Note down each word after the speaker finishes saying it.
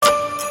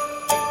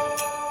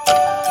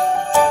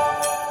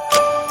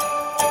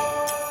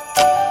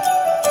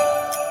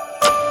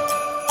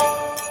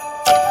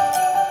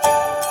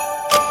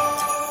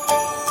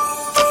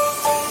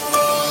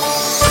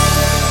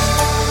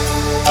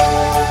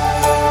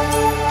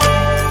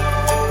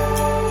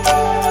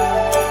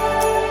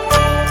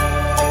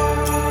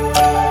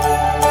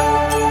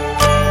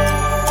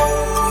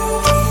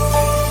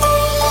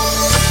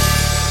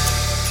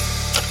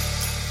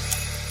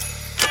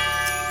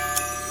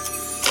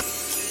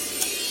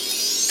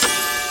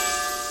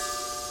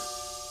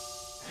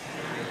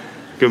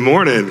Good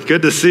morning.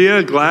 Good to see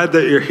you. Glad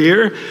that you're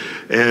here.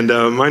 And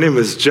my name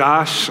is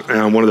Josh, and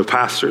I'm one of the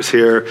pastors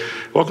here.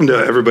 Welcome to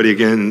everybody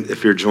again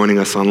if you're joining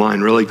us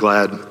online. Really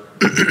glad,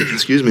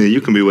 excuse me, that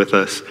you can be with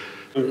us.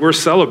 We're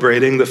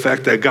celebrating the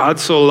fact that God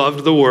so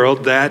loved the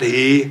world that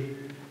he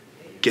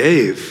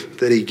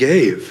gave.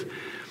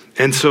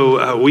 And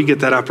so we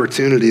get that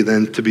opportunity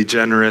then to be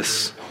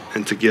generous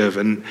and to give.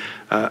 And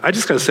I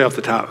just got to say off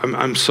the top,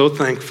 I'm so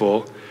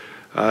thankful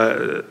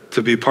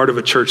to be part of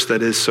a church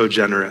that is so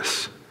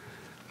generous.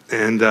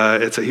 And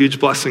it's a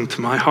huge blessing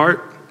to my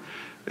heart.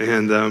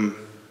 And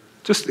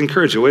just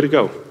encourage you, way to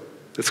go.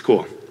 It's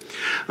cool.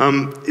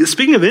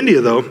 Speaking of India,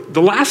 though,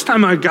 the last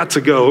time I got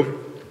to go,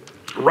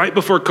 right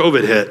before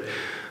COVID hit,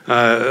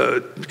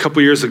 a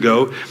couple years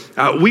ago,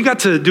 we got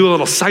to do a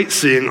little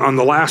sightseeing on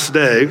the last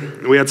day.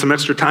 We had some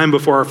extra time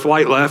before our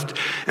flight left.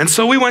 And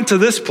so we went to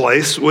this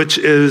place, which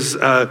is,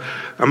 I'm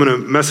going to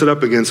mess it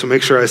up again, so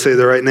make sure I say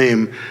the right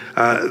name,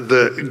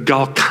 the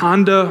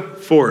Golconda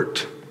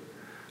Fort.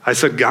 I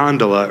said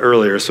gondola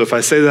earlier, so if I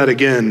say that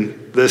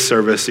again this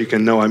service, you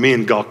can know I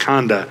mean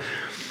Golconda.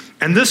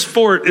 And this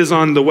fort is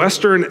on the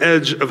western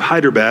edge of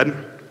Hyderabad,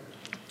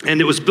 and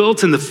it was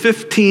built in the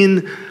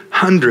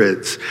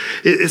 1500s.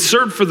 It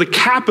served for the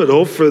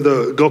capital for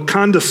the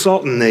Golconda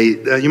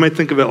Sultanate. You might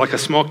think of it like a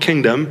small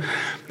kingdom,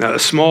 a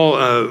small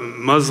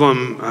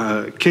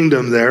Muslim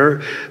kingdom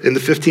there in the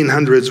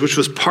 1500s, which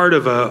was part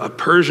of a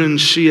Persian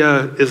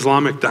Shia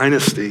Islamic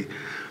dynasty.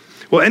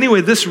 Well, anyway,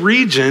 this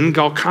region,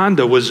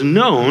 Golconda, was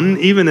known,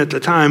 even at the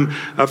time,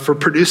 for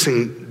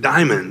producing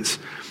diamonds.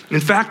 In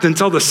fact,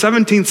 until the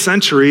 17th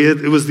century,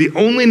 it was the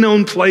only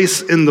known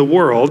place in the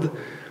world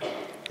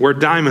where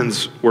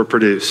diamonds were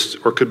produced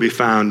or could be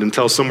found,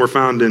 until some were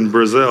found in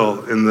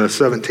Brazil in the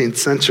 17th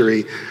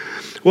century.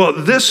 Well,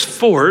 this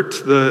fort,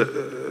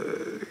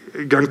 the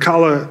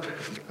Goncala,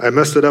 I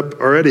messed it up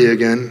already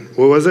again.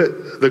 What was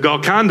it? The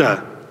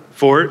Golconda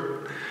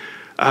Fort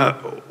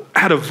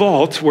had a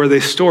vault where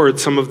they stored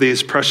some of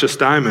these precious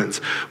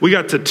diamonds. We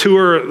got to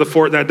tour the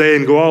fort that day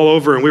and go all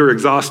over, and we were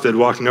exhausted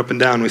walking up and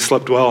down. We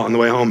slept well on the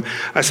way home.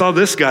 I saw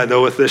this guy,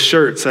 though, with this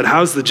shirt, said,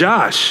 "How's the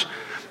Josh?"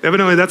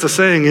 Evidently, that's a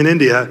saying in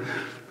India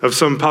of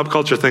some pop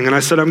culture thing. And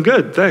I said, "I'm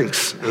good,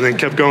 thanks," and then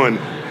kept going.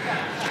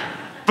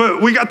 But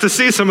we got to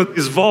see some of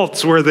these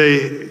vaults where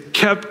they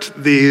kept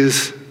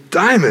these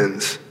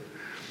diamonds.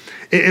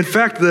 In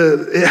fact,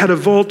 it had a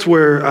vault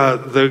where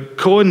the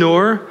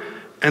Koh-i-Noor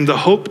and the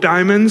Hope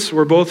diamonds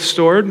were both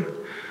stored.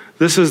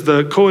 This is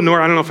the Koh-i-Noor,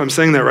 I don't know if I'm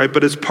saying that right,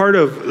 but it's part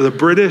of the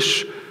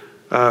British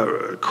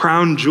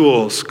crown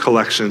jewels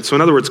collection. So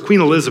in other words, Queen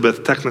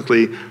Elizabeth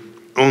technically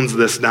owns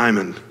this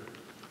diamond.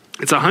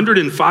 It's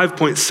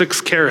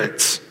 105.6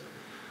 carats.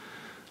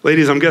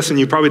 Ladies, I'm guessing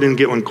you probably didn't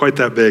get one quite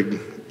that big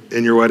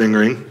in your wedding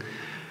ring.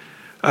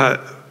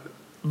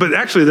 But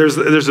actually, there's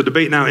a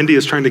debate now. India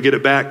is trying to get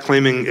it back,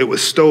 claiming it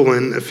was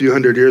stolen a few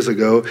hundred years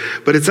ago.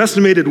 But its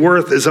estimated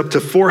worth is up to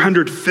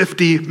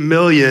 $450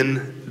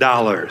 million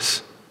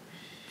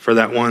for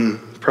that one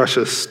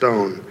precious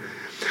stone.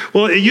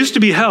 Well, it used to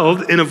be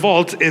held in a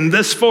vault in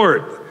this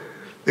fort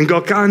in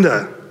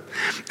Golconda.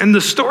 And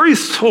the story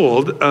is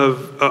told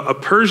of a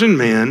Persian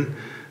man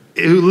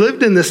who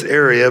lived in this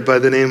area by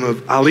the name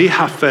of Ali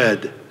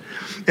Hafed.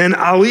 And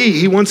Ali,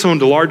 he once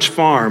owned a large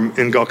farm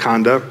in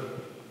Golconda.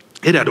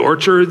 It had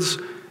orchards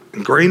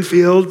and grain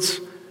fields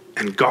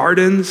and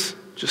gardens,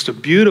 just a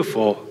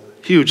beautiful,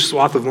 huge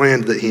swath of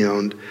land that he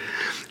owned.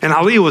 And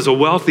Ali was a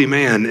wealthy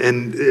man,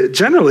 and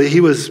generally he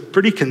was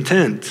pretty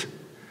content.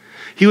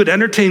 He would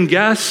entertain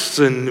guests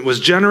and was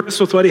generous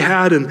with what he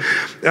had. And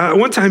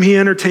one time he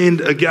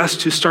entertained a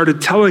guest who started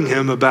telling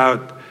him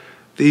about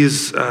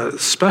these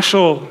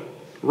special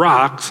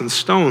rocks and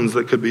stones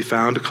that could be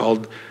found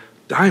called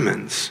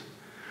diamonds.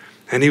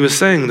 And he was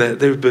saying that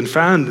they've been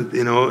found,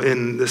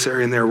 in this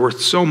area, and they're worth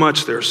so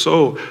much. They're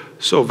so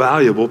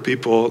valuable.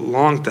 People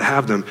long to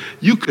have them.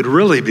 You could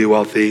really be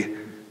wealthy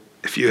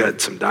if you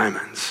had some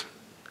diamonds.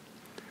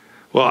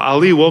 Well,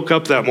 Ali woke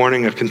up that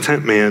morning a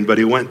content man, but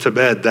he went to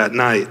bed that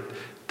night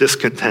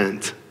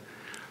discontent.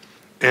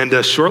 And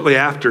shortly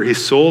after, he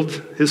sold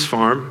his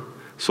farm,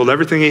 sold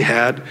everything he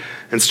had,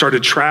 and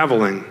started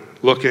traveling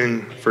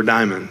looking for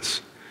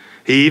diamonds.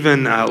 He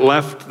even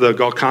left the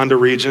Golconda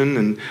region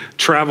and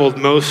traveled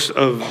most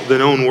of the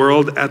known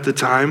world at the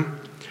time.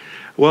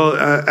 Well,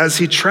 as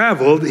he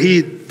traveled,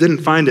 he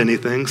didn't find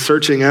anything,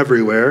 searching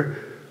everywhere.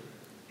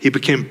 He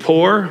became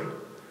poor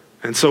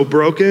and so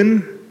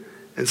broken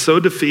and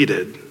so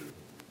defeated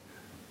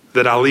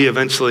that Ali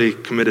eventually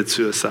committed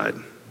suicide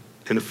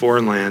in a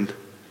foreign land,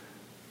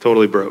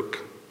 totally broke.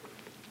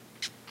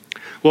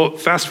 Well,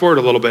 fast forward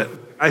a little bit. The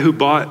guy who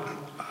bought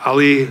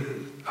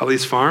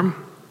Ali's farm,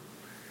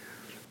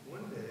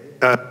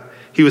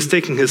 he was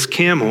taking his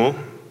camel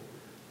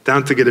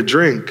down to get a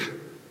drink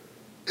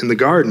in the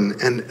garden.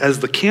 And as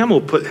the camel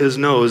put his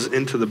nose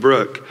into the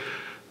brook,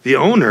 the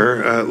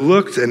owner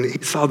looked and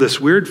he saw this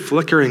weird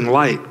flickering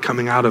light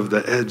coming out of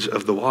the edge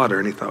of the water.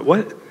 And he thought,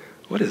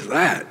 what is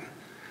that?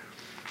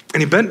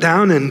 And he bent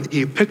down and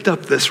he picked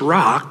up this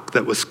rock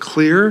that was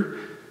clear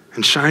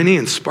and shiny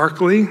and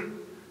sparkly.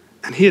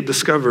 and he had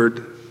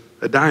discovered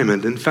a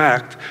diamond. In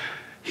fact,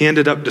 he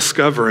ended up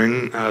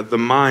discovering the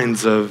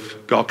mines of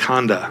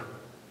Golconda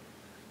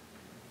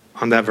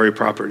on that very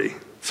property.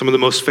 Some of the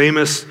most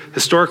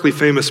historically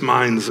famous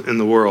mines in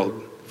the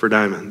world for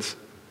diamonds.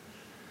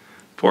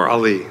 Poor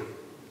Ali.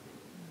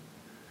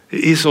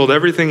 He sold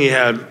everything he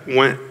had,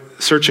 went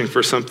searching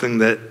for something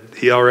that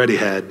he already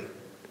had,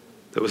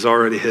 that was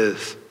already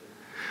his.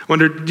 I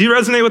wonder, do you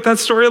resonate with that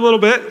story a little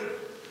bit?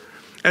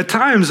 At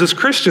times, as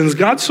Christians,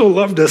 God so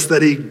loved us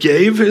that he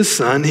gave his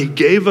son, he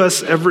gave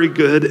us every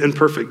good and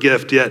perfect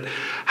gift, yet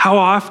how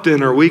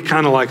often are we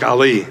kind of like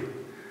Ali,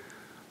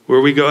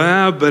 where we go,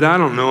 but I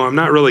don't know, I'm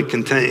not really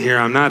content here,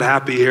 I'm not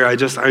happy here, I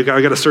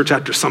got to search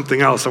after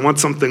something else, I want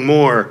something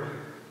more.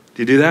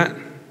 Do you do that?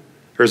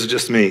 Or is it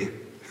just me?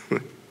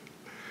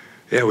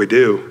 Yeah, we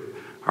do.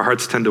 Our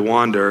hearts tend to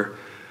wander.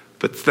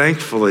 But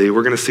thankfully,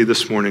 we're going to see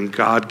this morning,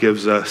 God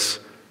gives us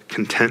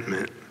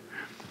contentment.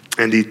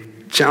 And he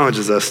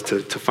challenges us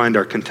to find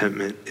our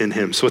contentment in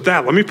him. So with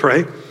that, let me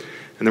pray.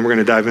 And then we're going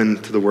to dive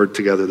into the word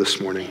together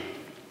this morning.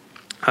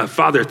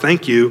 Father,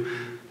 thank you.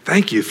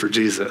 Thank you for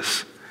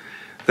Jesus.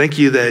 Thank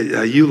you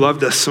that you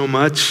loved us so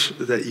much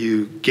that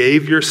you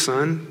gave your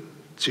son.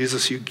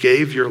 Jesus, you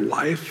gave your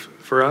life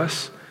for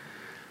us.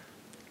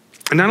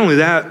 And not only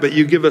that, but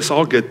you give us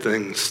all good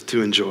things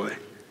to enjoy.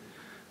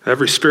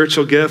 Every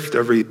spiritual gift,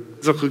 every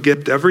physical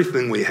gift,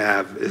 everything we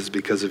have is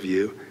because of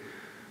you.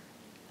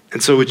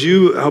 And so would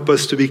you help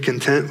us to be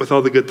content with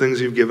all the good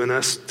things you've given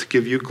us, to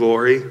give you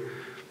glory,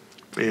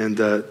 and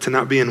to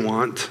not be in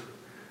want?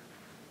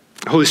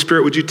 Holy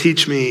Spirit, would you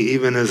teach me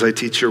even as I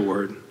teach your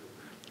word?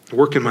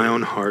 Work in my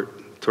own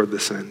heart toward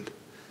this end.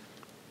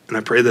 And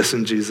I pray this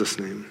in Jesus'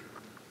 name.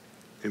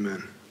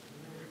 Amen.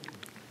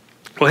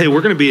 Well, hey,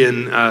 we're going to be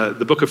in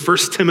the book of 1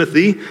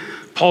 Timothy,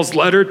 Paul's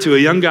letter to a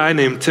young guy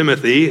named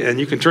Timothy, and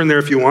you can turn there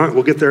if you want.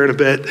 We'll get there in a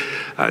bit.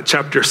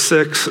 Chapter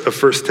 6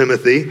 of 1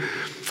 Timothy.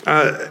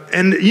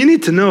 And you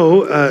need to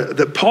know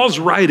that Paul's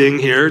writing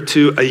here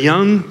to a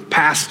young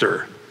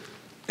pastor,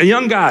 a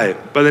young guy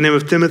by the name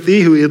of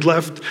Timothy, who he had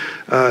left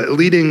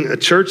leading a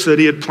church that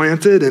he had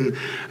planted. And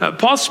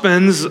Paul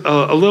spends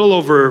a little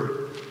over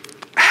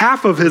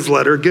half of his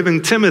letter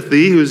giving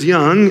Timothy, who's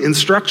young,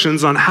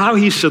 instructions on how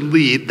he should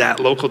lead that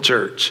local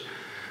church,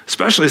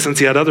 especially since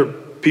he had other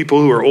people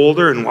who are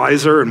older and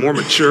wiser and more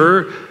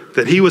mature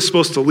that he was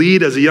supposed to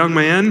lead as a young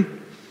man.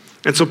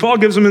 And so Paul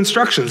gives him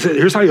instructions.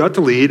 Here's how you ought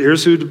to lead.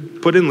 Here's who to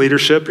put in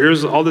leadership.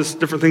 Here's all these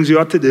different things you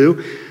ought to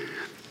do.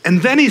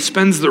 And then he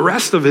spends the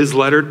rest of his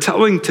letter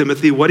telling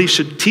Timothy what he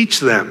should teach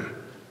them.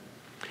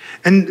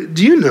 And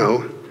do you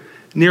know,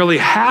 nearly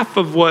half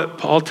of what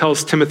Paul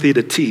tells Timothy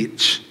to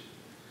teach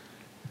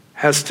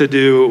has to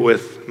do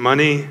with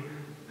money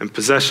and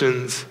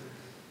possessions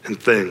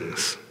and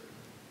things.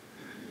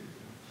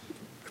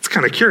 It's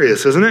kind of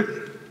curious, isn't it?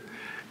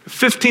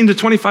 15 to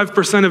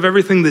 25% of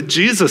everything that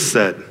Jesus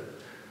said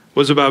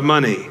was about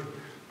money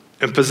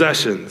and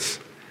possessions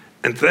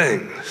and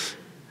things.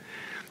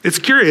 It's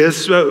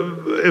curious,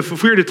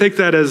 if we were to take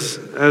that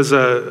as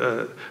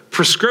a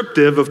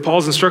prescriptive of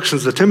Paul's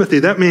instructions to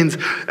Timothy, that means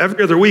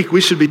every other week we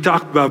should be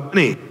talking about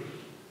money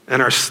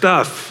and our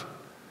stuff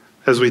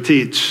as we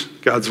teach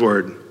God's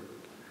word.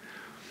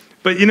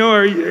 But you know,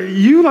 are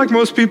you like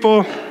most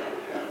people,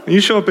 when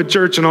you show up at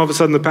church and all of a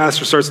sudden the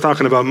pastor starts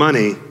talking about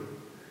money,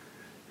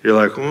 you're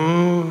like,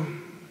 oh,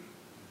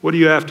 what are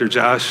you after,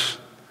 Josh?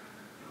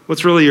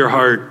 What's really your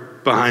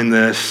heart behind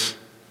this?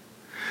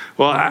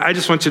 Well, I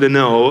just want you to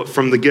know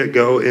from the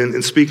get-go,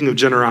 in speaking of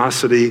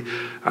generosity,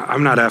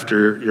 I'm not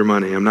after your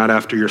money. I'm not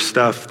after your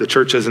stuff. The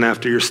church isn't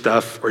after your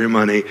stuff or your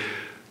money.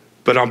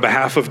 But on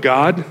behalf of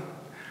God,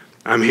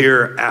 I'm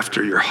here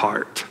after your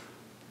heart,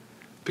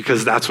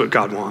 because that's what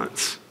God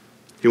wants.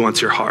 He wants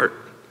your heart.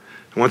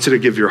 He wants you to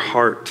give your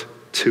heart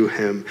to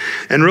him.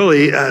 And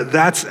really,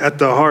 that's at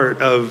the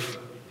heart of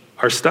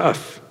our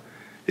stuff,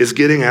 is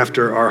getting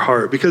after our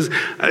heart. Because,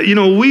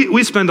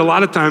 we spend a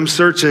lot of time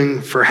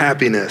searching for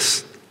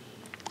happiness.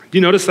 Do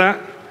you notice that?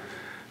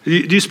 Do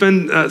you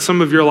spend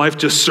some of your life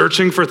just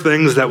searching for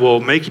things that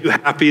will make you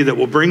happy, that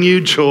will bring you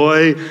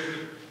joy?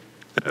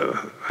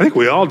 I think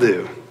we all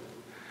do.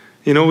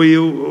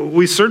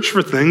 We search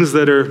for things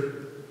that are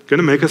going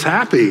to make us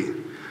happy.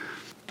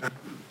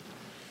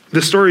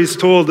 The story is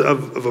told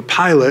of a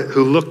pilot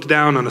who looked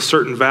down on a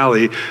certain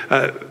valley.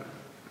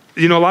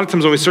 A lot of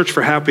times when we search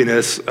for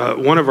happiness,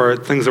 one of our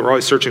things that we're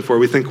always searching for,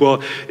 we think,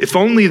 well, if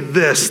only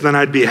this, then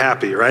I'd be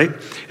happy, right?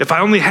 If I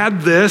only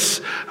had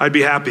this, I'd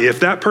be happy.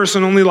 If that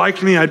person only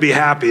liked me, I'd be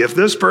happy. If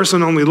this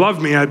person only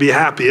loved me, I'd be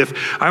happy.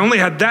 If I only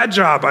had that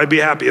job, I'd be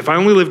happy. If I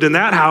only lived in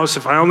that house,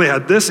 if I only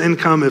had this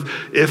income,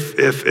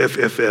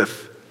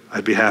 if,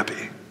 I'd be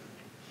happy.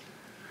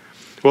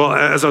 Well,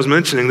 as I was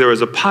mentioning, there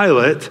was a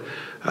pilot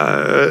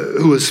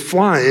who was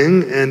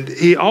flying, and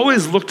he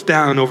always looked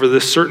down over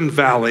this certain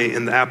valley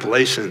in the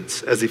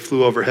Appalachians as he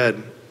flew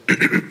overhead.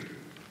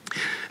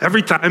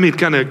 Every time he'd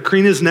kind of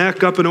crane his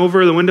neck up and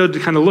over the window to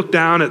kind of look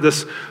down at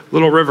this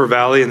little river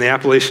valley in the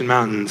Appalachian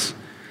Mountains.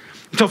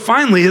 Until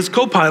finally his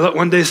co-pilot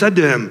one day said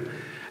to him,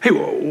 "Hey,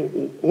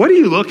 what are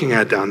you looking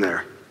at down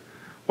there?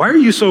 Why are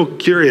you so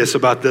curious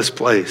about this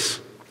place?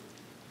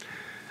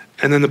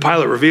 And then the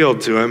pilot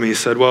revealed to him, he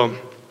said, well,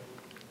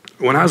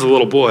 when I was a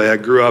little boy, I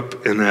grew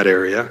up in that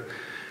area,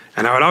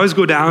 and I would always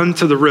go down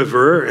to the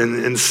river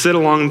and sit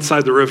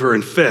alongside the river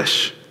and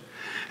fish.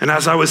 And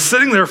as I was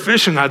sitting there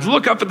fishing, I'd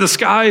look up at the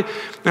sky,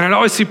 and I'd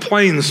always see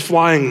planes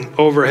flying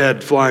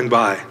overhead, flying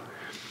by.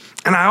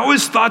 And I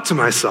always thought to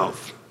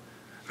myself,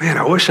 man,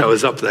 I wish I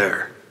was up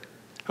there.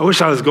 I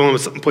wish I was going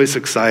someplace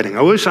exciting.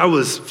 I wish I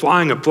was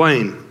flying a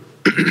plane.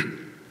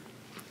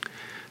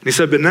 And he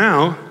said, but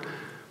now,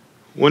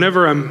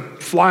 whenever I'm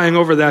flying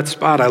over that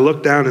spot, I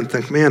look down and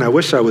think, man, I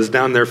wish I was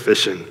down there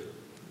fishing.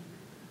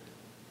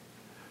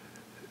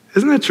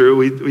 Isn't that true?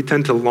 We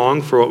tend to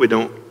long for what we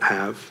don't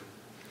have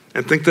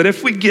and think that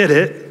if we get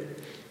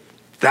it,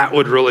 that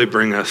would really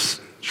bring us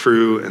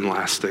true and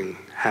lasting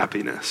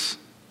happiness.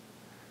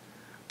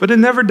 But it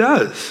never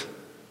does.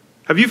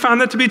 Have you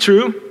found that to be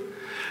true?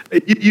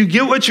 You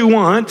get what you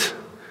want,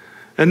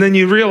 and then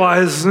you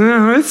realize,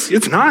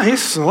 it's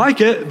nice, I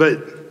like it,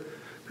 but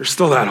there's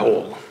still that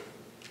hole.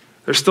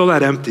 There's still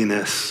that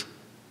emptiness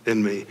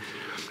in me.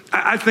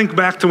 I think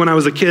back to when I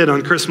was a kid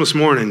on Christmas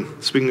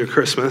morning, speaking of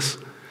Christmas,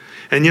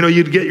 and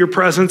you'd get your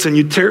presents and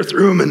you'd tear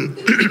through them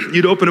and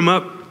you'd open them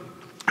up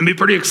and be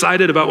pretty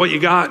excited about what you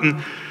got,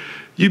 and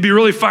you'd be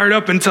really fired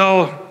up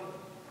until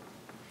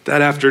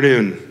that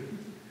afternoon.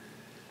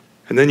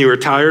 And then you were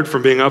tired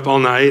from being up all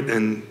night,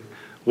 and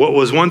what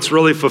was once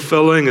really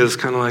fulfilling is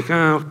kind of like,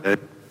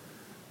 okay.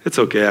 It's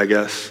okay, I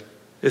guess.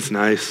 It's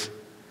nice.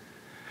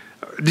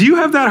 Do you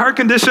have that heart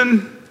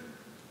condition?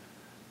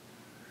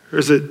 Or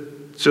is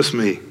it just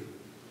me?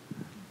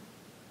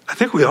 I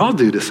think we all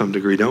do to some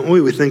degree, don't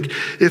we? We think,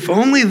 if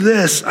only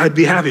this, I'd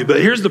be happy.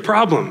 But here's the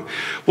problem.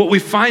 What we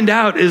find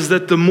out is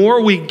that the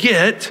more we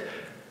get,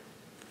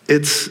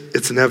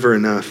 it's never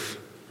enough.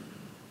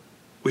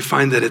 We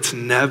find that it's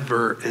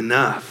never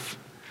enough.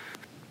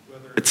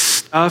 Whether it's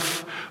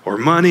stuff or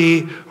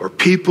money or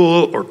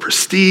people or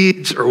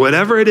prestige or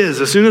whatever it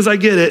is, as soon as I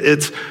get it,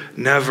 it's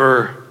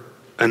never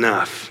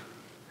enough.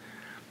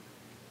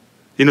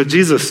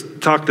 Jesus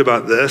talked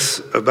about this,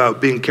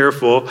 about being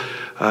careful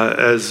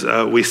as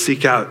we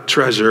seek out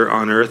treasure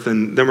on earth,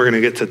 and then we're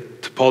going to get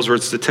to Paul's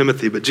words to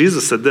Timothy. But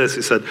Jesus said this,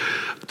 he said,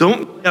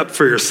 don't lay up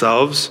for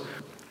yourselves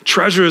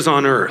treasures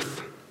on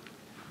earth,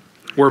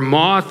 where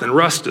moth and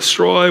rust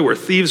destroy, where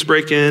thieves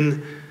break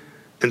in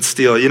and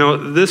steal.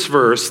 This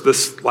verse,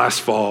 this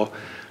last fall,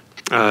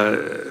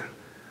 kind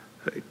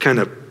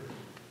of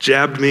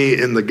jabbed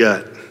me in the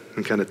gut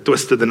and kind of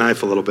twisted the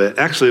knife a little bit.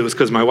 Actually, it was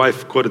because my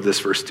wife quoted this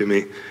verse to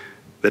me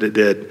that it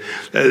did.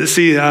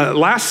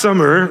 Last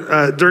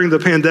summer, during the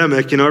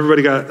pandemic,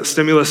 everybody got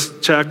stimulus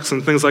checks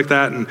and things like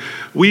that, and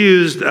we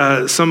used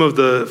some of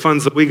the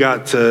funds that we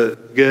got to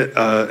get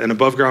an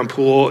above-ground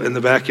pool in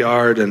the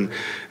backyard and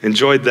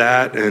enjoyed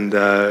that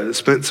and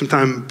spent some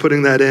time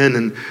putting that in.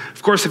 And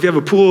of course, if you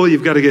have a pool,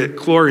 you've got to get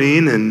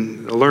chlorine,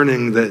 and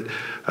learning that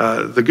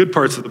the good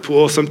parts of the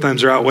pool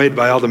sometimes are outweighed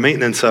by all the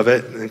maintenance of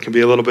it, and it can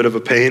be a little bit of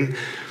a pain.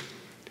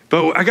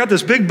 But I got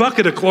this big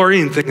bucket of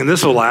chlorine thinking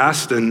this will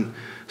last, and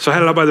so I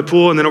had it out by the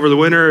pool, and then over the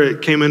winter,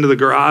 it came into the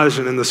garage,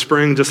 and in the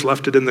spring, just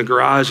left it in the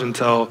garage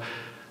until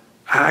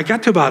I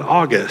got to about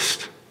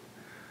August,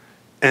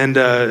 and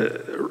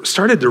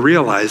started to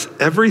realize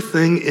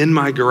everything in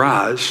my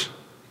garage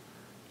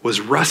was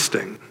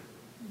rusting.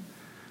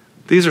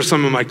 These are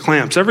some of my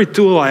clamps. Every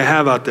tool I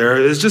have out there,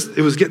 it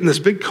was getting this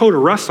big coat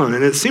of rust on it,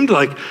 and it seemed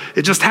like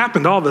it just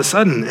happened all of a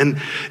sudden,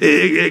 and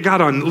it got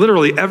on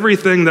literally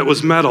everything that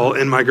was metal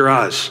in my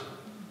garage.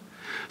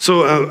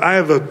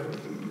 So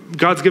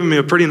God's given me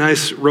a pretty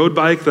nice road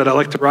bike that I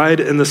like to ride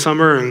in the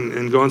summer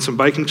and go on some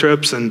biking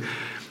trips. And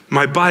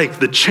my bike,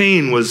 the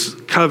chain was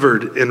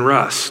covered in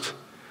rust.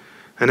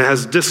 And it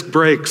has disc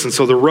brakes, and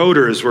so the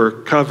rotors were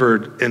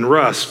covered in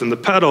rust. And the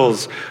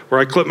pedals where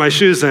I clip my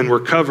shoes in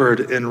were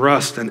covered in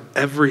rust. And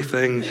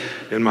everything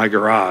in my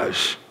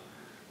garage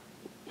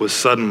was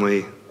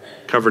suddenly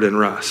covered in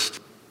rust.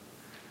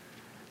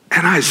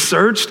 And I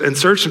searched and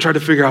tried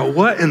to figure out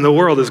what in the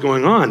world is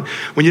going on.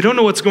 When you don't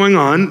know what's going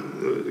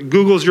on,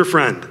 Google's your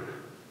friend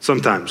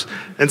sometimes.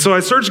 And so I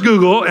searched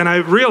Google, and I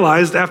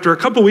realized after a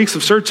couple weeks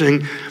of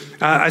searching,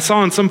 I saw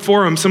on some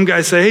forum some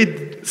guy say,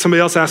 hey,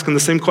 somebody else asking the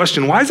same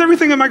question, why is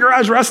everything in my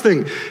garage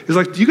rusting? He's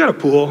like, do you got a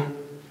pool?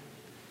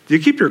 Do you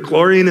keep your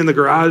chlorine in the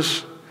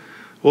garage?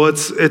 Well,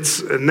 it's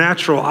a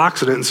natural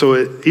oxidant,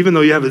 so even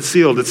though you have it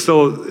sealed, it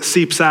still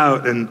seeps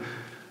out, and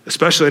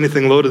especially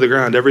anything low to the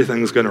ground,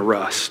 everything's going to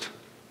rust.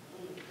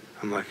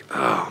 I'm like,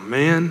 oh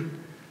man,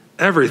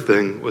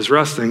 everything was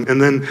rusting.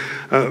 And then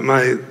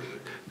my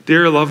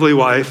dear, lovely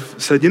wife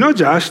said,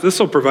 Josh, this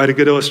will provide a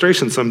good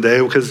illustration someday,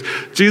 because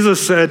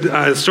Jesus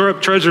said, store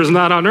up treasures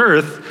not on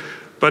earth,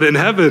 but in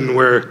heaven,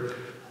 where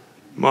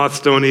moths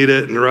don't eat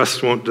it and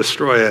rust won't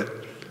destroy it.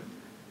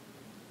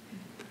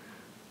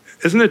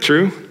 Isn't it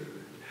true?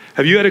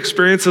 Have you had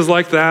experiences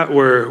like that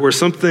where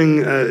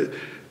something,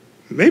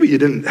 maybe you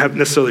didn't have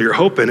necessarily your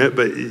hope in it,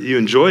 but you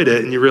enjoyed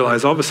it, and you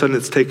realize all of a sudden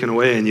it's taken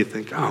away, and you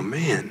think, oh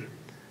man,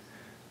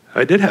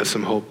 I did have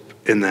some hope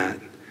in that.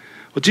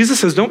 Well, Jesus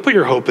says, don't put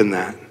your hope in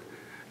that.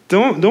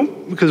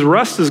 Don't, because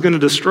rust is going to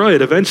destroy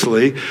it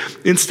eventually.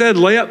 Instead,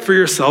 lay up for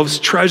yourselves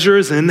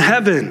treasures in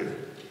heaven,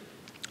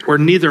 where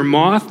neither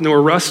moth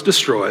nor rust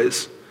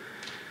destroys,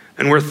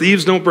 and where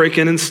thieves don't break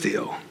in and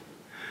steal.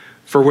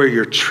 For where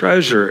your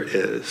treasure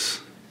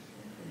is,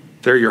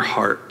 there your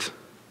heart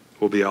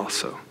will be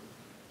also.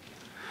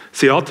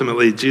 See,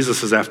 ultimately,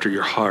 Jesus is after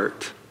your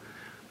heart.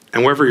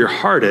 And wherever your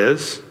heart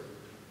is,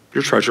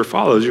 your treasure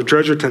follows. Your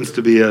treasure tends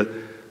to be a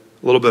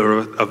little bit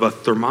of a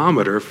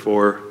thermometer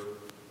for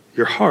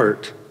your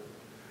heart.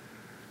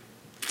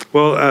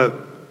 Well,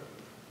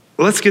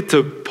 let's get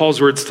to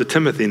Paul's words to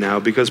Timothy now,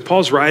 because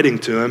Paul's writing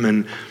to him,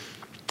 and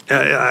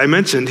I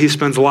mentioned he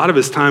spends a lot of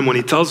his time when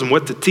he tells him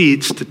what to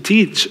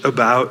teach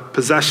about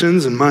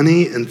possessions and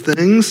money and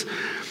things.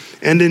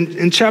 And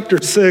in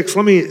chapter 6,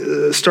 let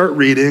me start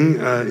reading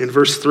in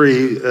verse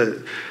 3.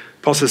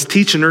 Paul says,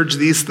 teach and urge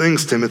these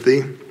things,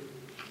 Timothy.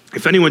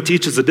 If anyone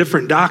teaches a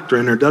different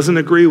doctrine or doesn't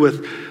agree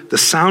with the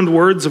sound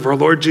words of our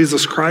Lord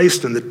Jesus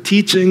Christ and the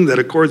teaching that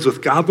accords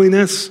with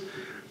godliness,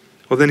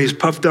 well, then he's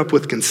puffed up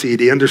with conceit.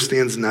 He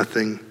understands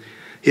nothing.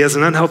 He has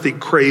an unhealthy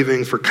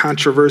craving for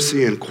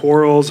controversy and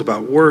quarrels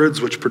about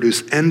words which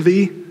produce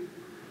envy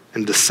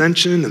and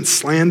dissension and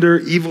slander,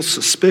 evil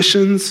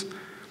suspicions,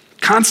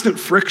 constant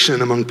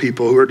friction among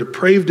people who are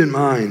depraved in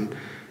mind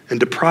and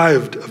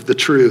deprived of the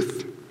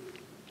truth.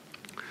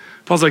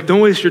 Paul's like,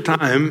 don't waste your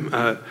time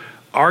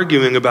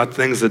arguing about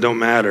things that don't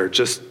matter,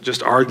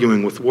 just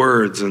arguing with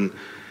words, and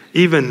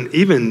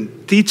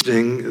even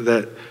teaching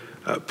that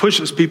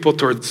pushes people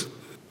towards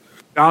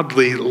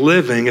godly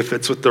living if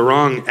it's with the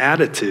wrong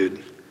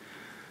attitude.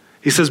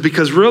 He says,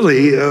 because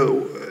really,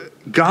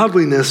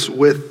 godliness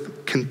they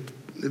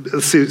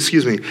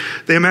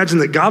imagine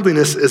that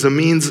godliness is a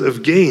means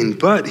of gain,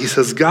 but he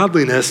says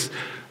godliness,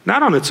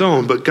 not on its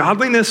own, but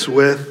godliness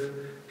with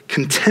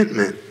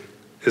contentment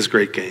is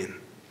great gain.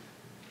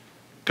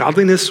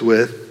 Godliness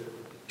with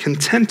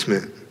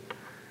contentment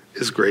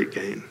is great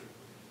gain.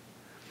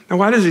 Now,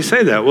 why does he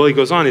say that? Well, he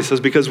goes on, he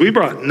says, because we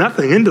brought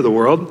nothing into the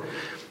world,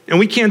 and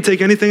we can't take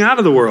anything out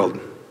of the world,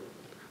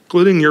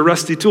 including your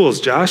rusty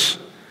tools, Josh.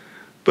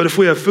 But if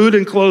we have food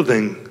and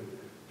clothing,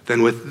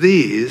 then with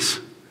these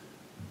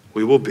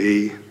we will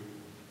be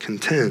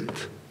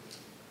content.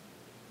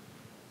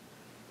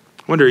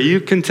 I wonder, are you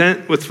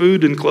content with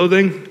food and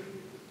clothing?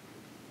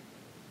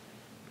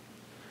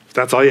 If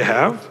that's all you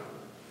have?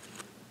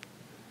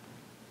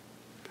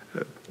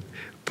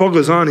 Paul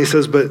goes on, he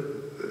says, but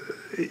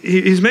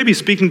he's maybe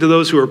speaking to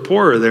those who are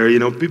poorer there,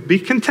 be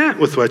content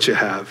with what you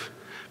have.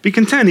 Be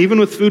content even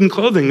with food and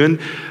clothing.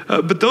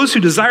 But those who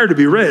desire to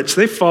be rich,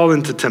 they fall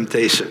into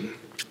temptation,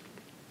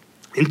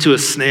 into a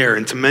snare,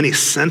 into many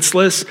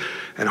senseless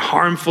and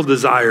harmful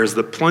desires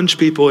that plunge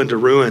people into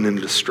ruin and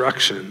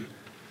destruction.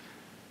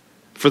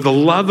 For the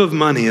love of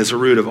money is a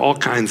root of all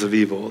kinds of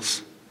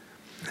evils.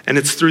 And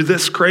it's through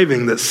this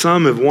craving that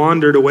some have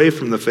wandered away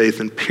from the faith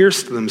and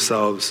pierced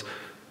themselves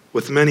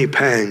with many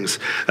pangs.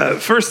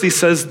 First, he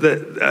says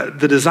that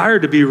the desire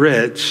to be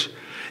rich,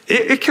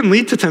 it can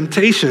lead to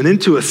temptation,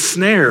 into a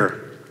snare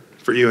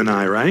for you and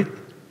I, right?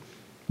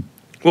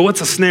 Well,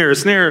 what's a snare? A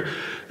snare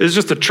is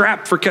just a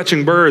trap for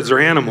catching birds or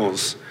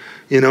animals.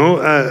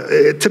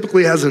 It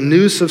typically has a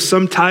noose of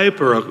some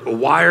type or a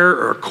wire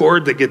or a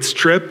cord that gets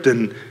tripped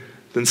and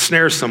then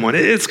snares someone.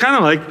 It's kind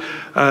of like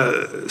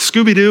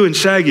Scooby-Doo and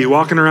Shaggy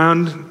walking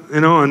around,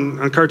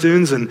 on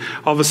cartoons, and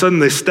all of a sudden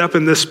they step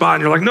in this spot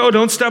and you're like, no,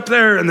 don't step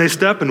there. And they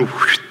step and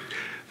whoosh,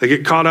 they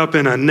get caught up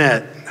in a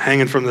net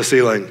hanging from the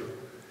ceiling.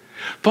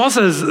 Paul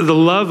says the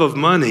love of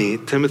money,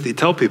 Timothy,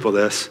 tell people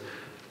this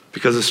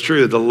because it's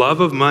true. The love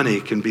of money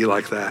can be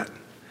like that.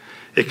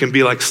 It can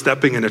be like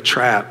stepping in a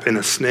trap, in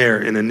a snare,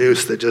 in a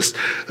noose that just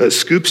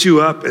scoops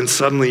you up and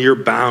suddenly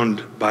you're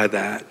bound by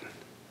that.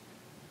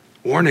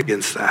 Warn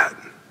against that.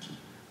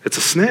 It's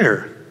a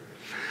snare.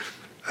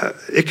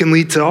 It can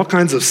lead to all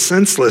kinds of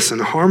senseless and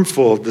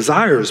harmful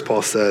desires,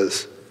 Paul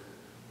says.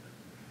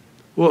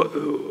 Well,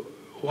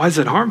 why is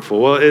it harmful?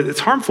 Well, it's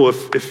harmful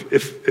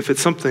if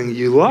it's something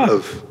you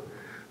love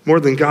more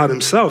than God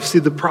himself. See,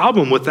 the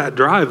problem with that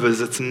drive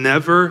is it's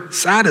never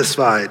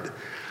satisfied,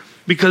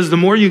 because the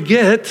more you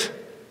get,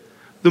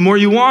 the more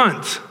you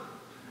want,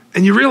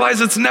 and you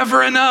realize it's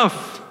never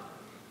enough.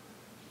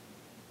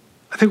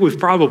 I think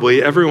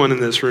everyone in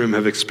this room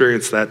have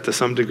experienced that to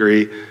some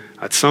degree,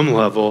 at some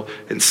level,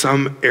 in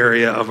some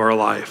area of our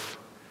life,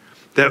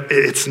 that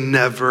it's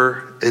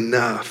never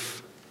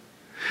enough.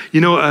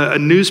 A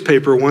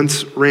newspaper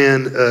once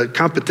ran a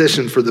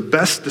competition for the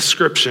best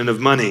description of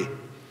money.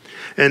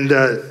 And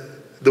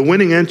the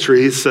winning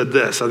entry said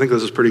this, I think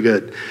this is pretty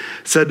good. It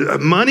said,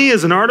 money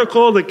is an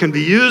article that can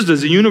be used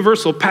as a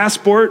universal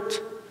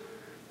passport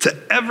to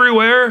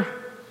everywhere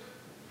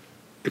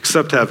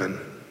except heaven.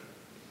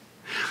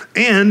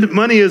 And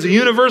money is a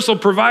universal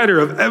provider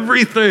of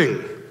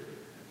everything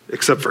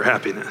except for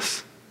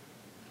happiness.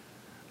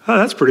 Oh,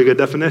 that's a pretty good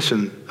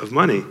definition of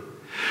money.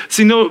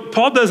 See, no,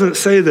 Paul doesn't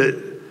say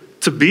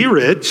that to be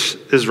rich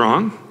is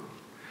wrong.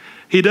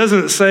 He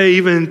doesn't say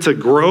even to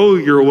grow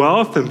your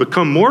wealth and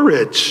become more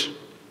rich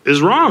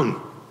is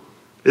wrong.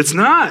 It's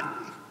not.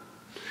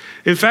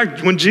 In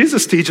fact, when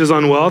Jesus teaches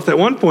on wealth, at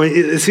one point,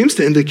 it seems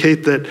to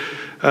indicate that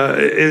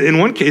in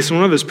one case, in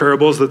one of his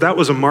parables, that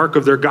was a mark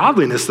of their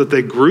godliness, that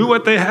they grew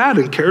what they had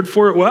and cared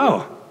for it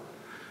well.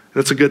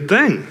 That's a good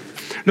thing.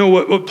 No,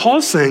 what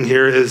Paul's saying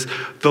here is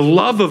the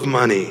love of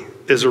money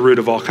is a root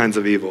of all kinds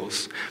of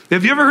evils.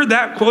 Have you ever heard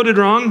that quoted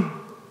wrong?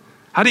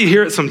 How do you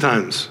hear it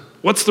sometimes?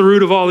 What's the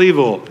root of all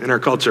evil in our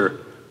culture?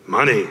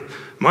 Money.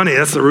 Money,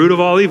 that's the root of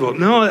all evil.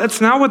 No,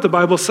 that's not what the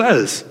Bible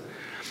says.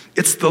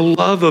 It's the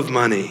love of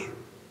money.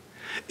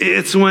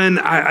 It's when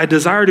I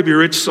desire to be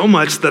rich so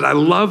much that I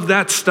love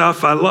that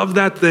stuff, I love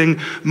that thing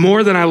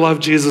more than I love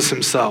Jesus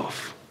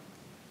himself.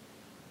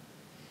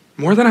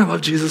 More than I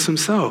love Jesus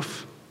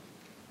himself.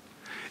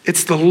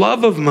 It's the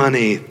love of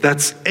money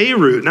that's a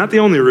root, not the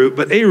only root,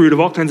 but a root of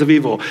all kinds of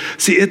evil.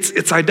 See,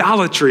 it's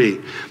idolatry.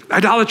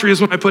 Idolatry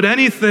is when I put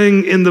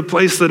anything in the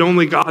place that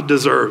only God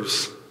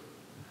deserves.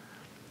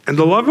 And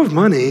the love of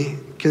money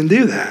can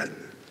do that.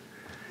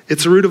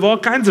 It's a root of all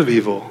kinds of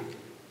evil.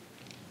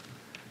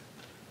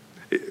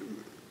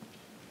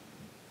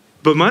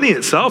 But money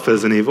itself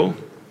isn't evil.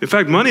 In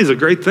fact, money is a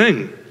great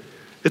thing.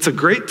 It's a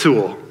great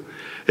tool.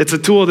 It's a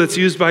tool that's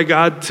used by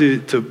God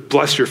to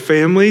bless your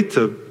family,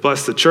 to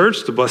bless the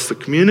church, to bless the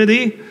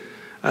community.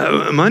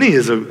 Money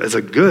is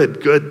a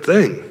good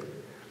thing.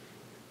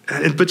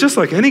 But just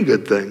like any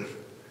good thing,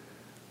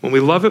 when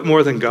we love it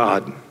more than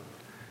God,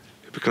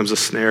 it becomes a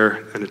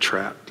snare and a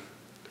trap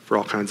for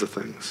all kinds of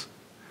things.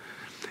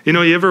 You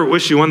know, you ever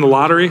wish you won the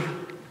lottery?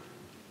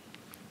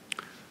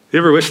 You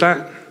ever wish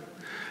that?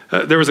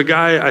 There was a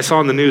guy I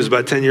saw in the news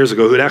about 10 years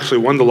ago who had actually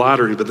won the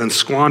lottery but then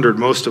squandered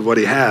most of what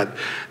he had.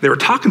 They were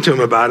talking to him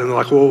about it, and they're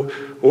like,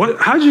 well,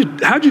 how'd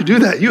you do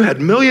that? You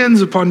had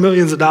millions upon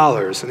millions of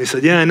dollars. And he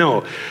said, yeah, I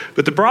know.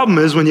 But the problem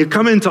is when you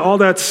come into all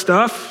that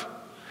stuff,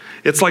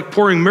 it's like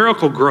pouring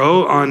Miracle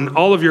Grow on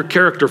all of your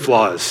character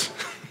flaws.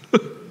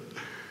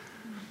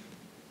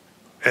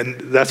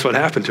 And that's what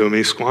happened to him.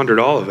 He squandered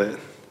all of it.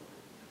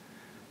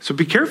 So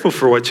be careful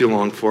for what you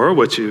long for,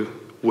 what you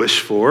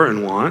wish for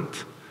and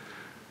want.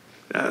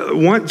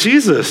 Want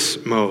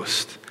Jesus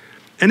most.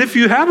 And if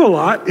you have a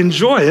lot,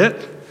 enjoy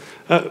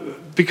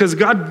it. Because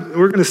God,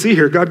 we're going to see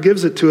here, God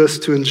gives it to us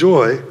to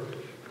enjoy.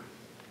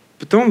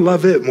 But don't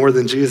love it more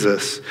than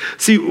Jesus.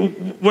 See,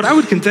 what I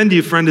would contend to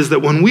you, friend, is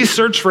that when we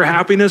search for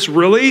happiness,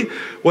 really,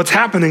 what's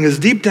happening is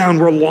deep down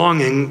we're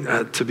longing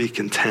to be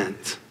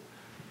content.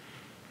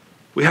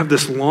 We have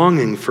this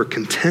longing for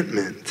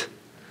contentment.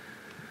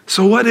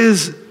 So what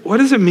does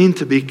it mean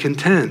to be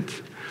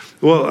content?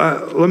 Well,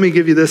 let me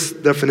give you this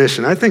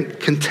definition. I think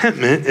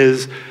contentment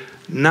is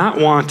not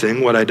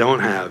wanting what I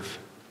don't have.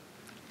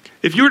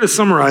 If you were to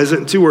summarize it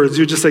in 2 words,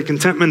 you would just say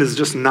contentment is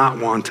just not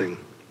wanting.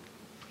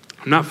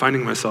 I'm not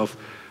finding myself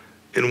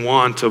in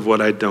want of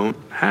what I don't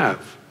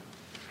have.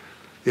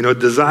 You know,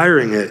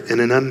 desiring it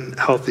in an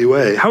unhealthy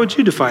way. How would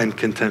you define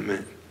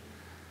contentment?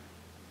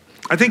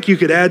 I think you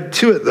could add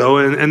to it, though,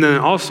 and then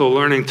also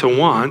learning to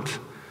want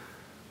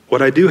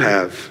what I do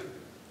have.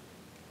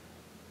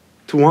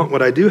 To want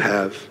what I do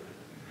have.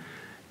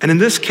 And in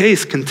this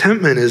case,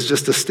 contentment is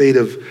just a state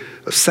of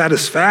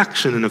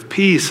satisfaction and of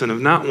peace and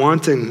of not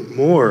wanting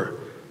more.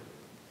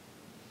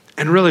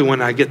 And really, when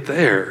I get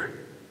there,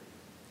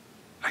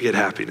 I get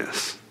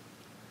happiness.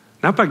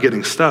 Not by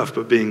getting stuff,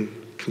 but being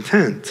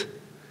content.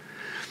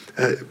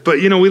 But,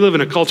 you know, we live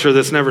in a culture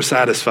that's never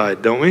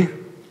satisfied, don't we?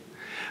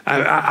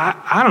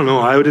 I don't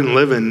know. I didn't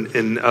live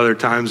in other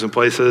times and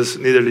places,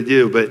 neither did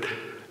you. But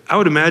I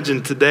would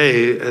imagine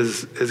today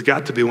has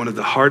got to be one of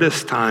the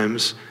hardest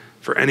times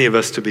for any of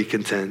us to be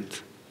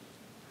content.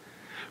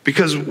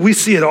 Because we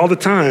see it all the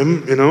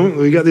time, you know,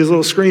 we got these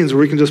little screens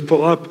where we can just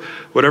pull up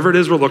whatever it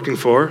is we're looking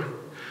for.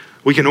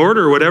 We can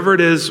order whatever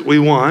it is we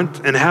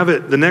want and have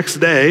it the next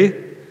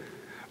day.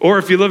 Or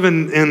if you live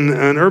in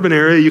an urban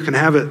area, you can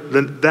have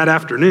it that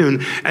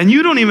afternoon. And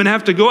you don't even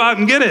have to go out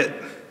and get it.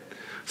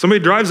 Somebody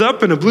drives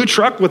up in a blue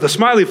truck with a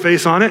smiley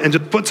face on it and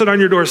just puts it on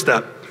your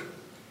doorstep.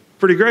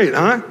 Pretty great,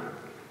 huh?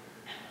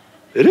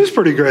 It is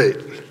pretty great.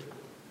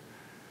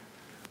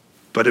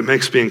 But it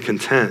makes being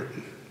content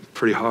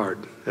pretty hard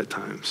at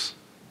times.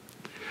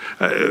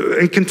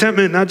 And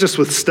contentment, not just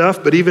with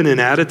stuff, but even in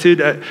attitude.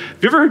 Have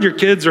you ever heard your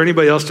kids or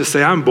anybody else just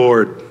say, I'm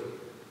bored?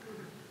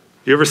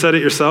 You ever said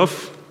it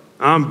yourself?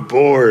 I'm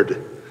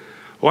bored.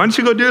 Why don't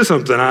you go do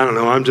something? I don't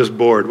know, I'm just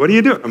bored. What do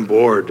you do? I'm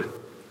bored.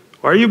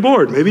 Why are you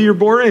bored? Maybe you're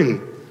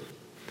boring.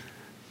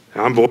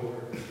 I'm bored.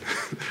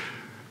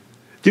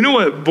 Do you know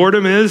what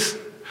boredom is?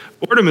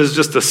 Boredom is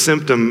just a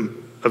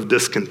symptom of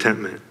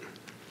discontentment.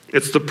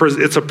 It's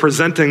a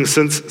presenting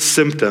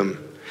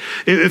symptom.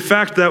 In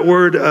fact, that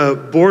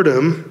word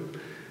boredom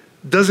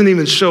doesn't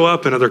even show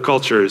up in other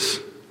cultures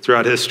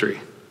throughout history.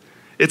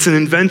 It's an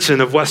invention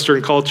of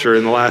Western culture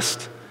in the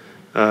last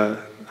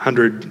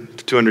 100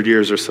 to 200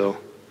 years or so.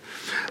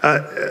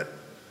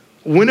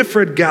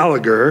 Winifred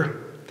Gallagher,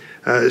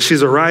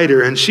 she's a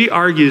writer, and she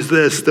argues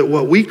that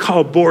what we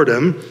call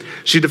boredom,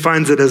 she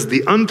defines it as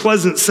the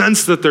unpleasant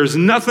sense that there's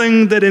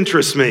nothing that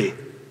interests me.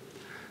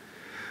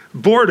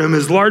 Boredom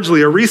is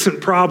largely a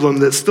recent problem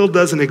that still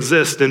doesn't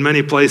exist in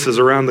many places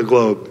around the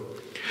globe.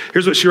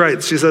 Here's what she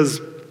writes. She says,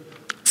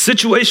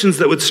 situations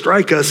that would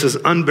strike us as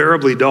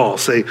unbearably dull,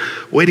 say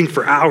waiting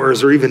for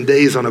hours or even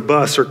days on a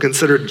bus, are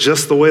considered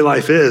just the way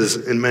life is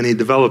in many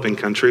developing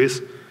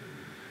countries.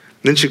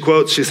 Then she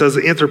quotes, she says,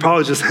 the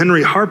anthropologist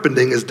Henry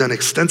Harpending has done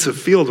extensive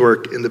field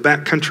work in the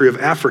backcountry of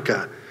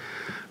Africa,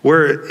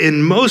 where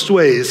in most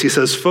ways, he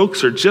says,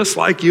 folks are just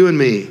like you and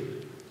me.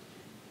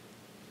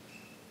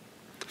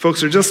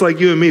 Folks are just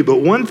like you and me,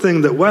 but one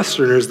thing that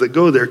Westerners that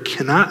go there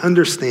cannot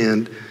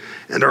understand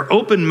and are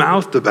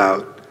open-mouthed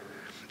about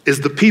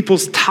is the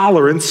people's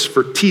tolerance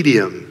for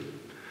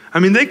tedium. I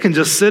mean, they can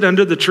just sit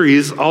under the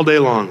trees all day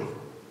long.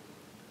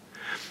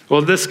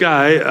 Well, this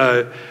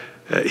guy,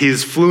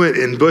 he's fluent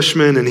in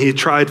Bushman, and he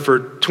tried for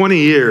 20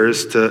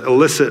 years to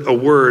elicit a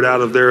word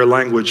out of their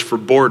language for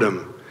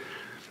boredom.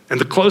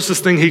 And the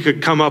closest thing he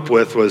could come up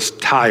with was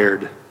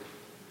tired.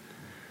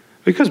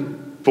 Because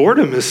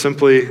boredom is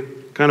simply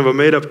kind of a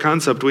made-up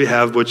concept we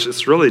have, which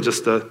is really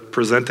just a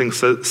presenting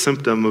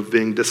symptom of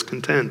being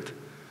discontent,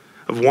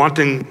 of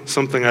wanting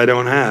something I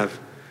don't have,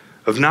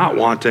 of not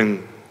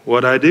wanting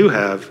what I do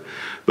have.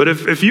 But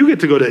if you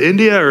get to go to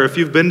India, or if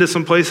you've been to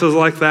some places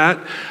like that,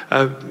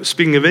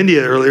 speaking of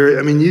India earlier,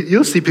 I mean,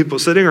 you'll see people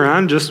sitting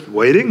around just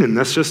waiting, and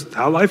that's just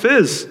how life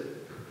is,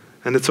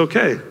 and it's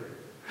okay.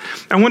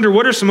 I wonder,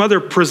 what are some other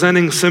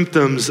presenting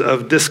symptoms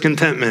of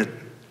discontentment?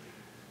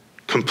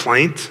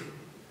 Complaint.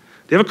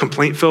 Do you have a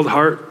complaint-filled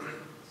heart?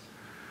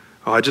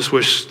 Oh, I just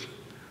wish,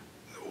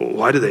 well,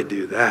 why do they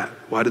do that?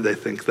 Why do they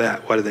think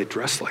that? Why do they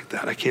dress like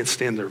that? I can't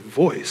stand their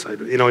voice.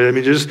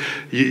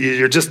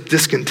 You're just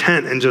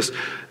discontent and just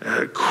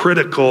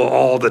critical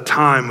all the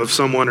time of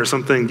someone or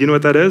something. Do you know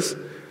what that is?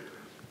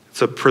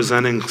 It's a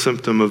presenting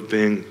symptom of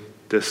being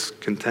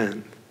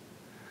discontent.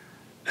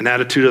 An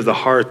attitude of the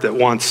heart that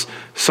wants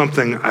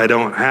something I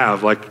don't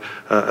have, like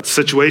a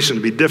situation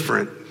to be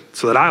different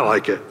so that I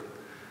like it.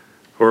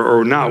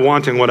 Or not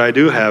wanting what I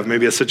do have,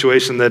 maybe a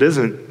situation that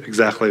isn't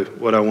exactly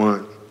what I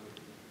want.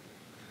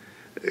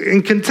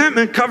 And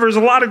contentment covers a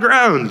lot of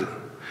ground.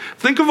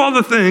 Think of all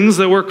the things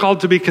that we're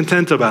called to be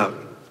content about.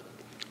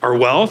 Our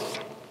wealth.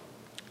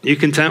 Are you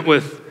content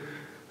with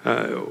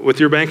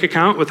your bank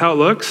account, with how it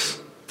looks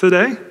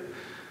today?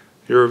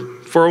 Your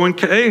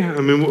 401k?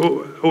 I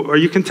mean, are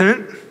you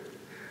content?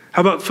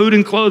 How about food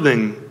and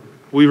clothing?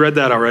 We read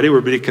that already. We're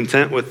being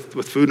content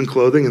with food and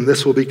clothing, and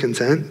this will be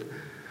content.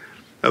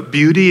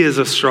 Beauty is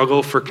a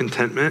struggle for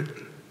contentment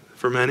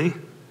for many.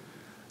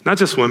 Not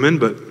just women,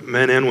 but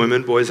men and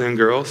women, boys and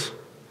girls.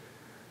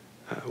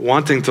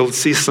 Wanting to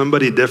see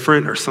somebody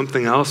different or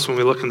something else when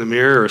we look in the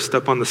mirror or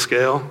step on the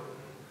scale.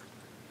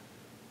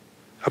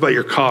 How about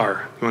your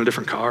car? You want a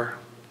different car?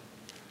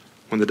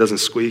 One that doesn't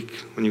squeak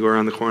when you go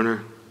around the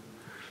corner?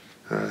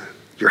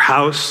 Your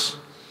house,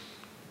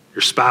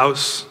 your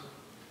spouse,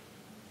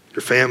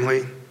 your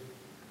family,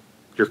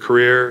 your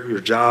career, your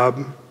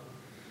job.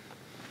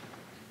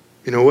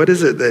 You know, what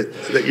is it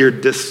that you're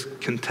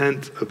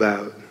discontent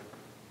about?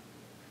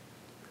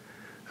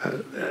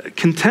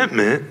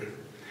 Contentment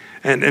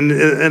and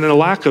a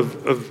lack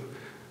of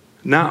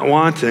not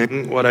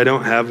wanting what I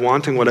don't have,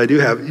 wanting what I do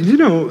have. You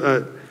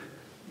know,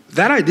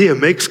 that idea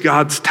makes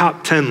God's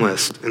top 10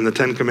 list in the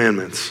 10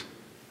 Commandments.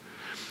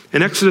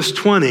 In Exodus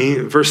 20,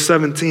 verse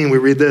 17, we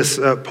read this.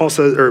 God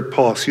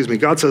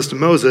says to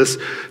Moses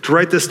to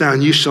write this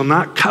down. You shall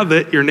not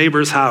covet your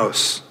neighbor's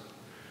house.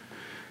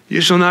 You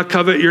shall not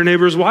covet your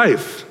neighbor's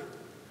wife,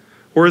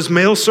 or his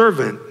male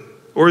servant,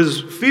 or his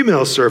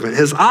female servant,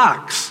 his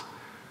ox,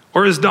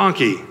 or his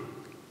donkey.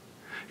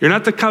 You're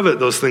not to covet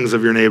those things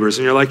of your neighbors.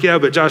 And you're like, yeah,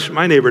 but Josh,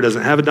 my neighbor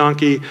doesn't have a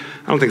donkey.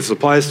 I don't think this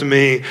applies to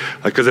me.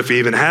 Because if he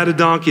even had a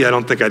donkey, I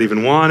don't think I'd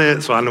even want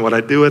it. So I don't know what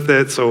I'd do with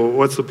it. So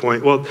what's the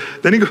point? Well,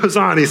 then he goes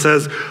on. He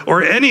says,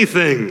 or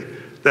anything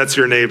that's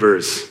your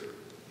neighbor's.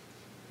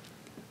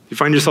 You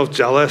find yourself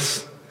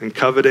jealous and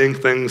coveting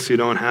things you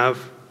don't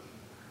have?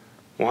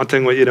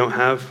 Wanting what you don't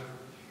have?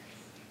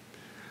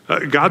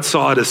 God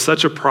saw it as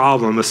such a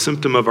problem, a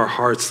symptom of our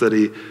hearts, that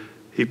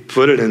he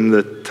put it in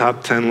the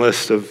top 10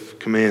 list of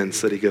commands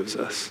that he gives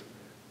us,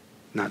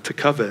 not to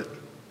covet.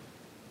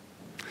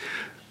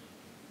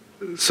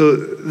 So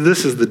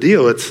this is the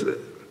deal.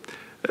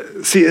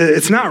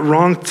 It's not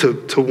wrong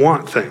to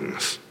want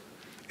things.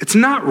 It's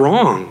not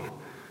wrong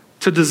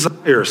to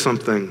desire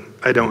something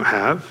I don't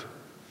have.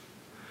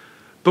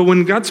 But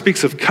when God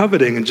speaks of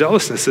coveting and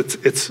jealousness,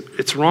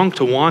 it's wrong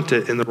to want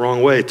it in the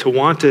wrong way, to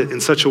want it in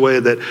such a way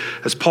that,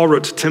 as Paul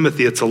wrote to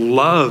Timothy, it's a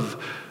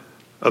love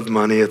of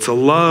money, it's a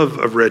love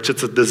of rich,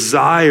 it's a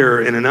desire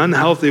in an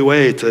unhealthy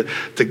way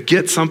to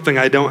get something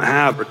I don't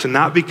have, or to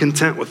not be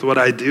content with what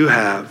I do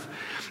have,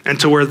 and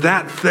to where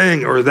that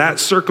thing or that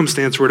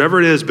circumstance,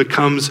 whatever it is,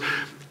 becomes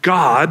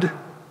God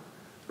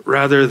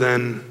rather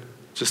than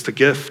just a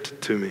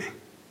gift to me.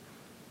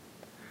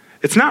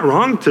 It's not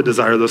wrong to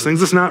desire those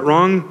things. It's not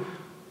wrong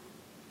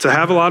to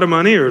have a lot of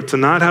money or to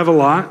not have a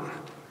lot.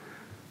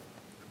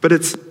 But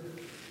it's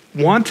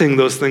wanting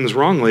those things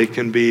wrongly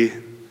can be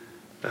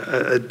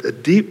a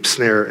deep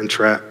snare and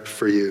trap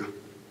for you.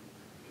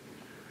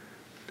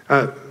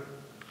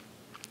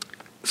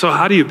 So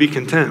how do you be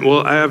content?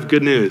 Well, I have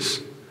good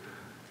news.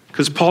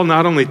 Because Paul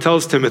not only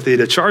tells Timothy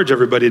to charge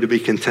everybody to be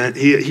content,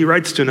 he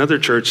writes to another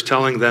church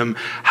telling them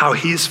how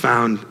he's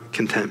found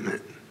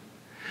contentment.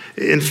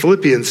 In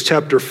Philippians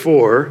chapter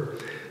 4,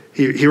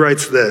 he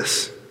writes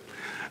this,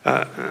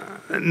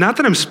 not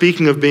that I'm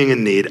speaking of being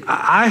in need.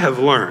 I have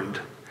learned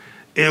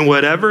in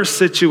whatever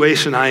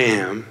situation I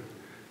am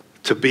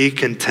to be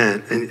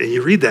content. And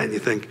you read that and you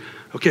think,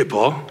 okay,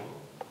 Paul,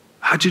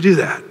 how'd you do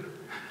that?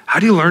 How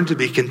do you learn to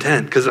be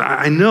content? Because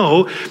I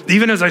know,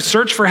 even as I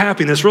search for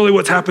happiness, really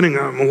what's happening,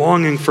 I'm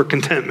longing for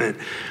contentment.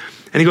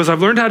 And he goes,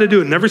 I've learned how to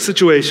do it in every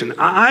situation.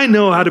 I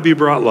know how to be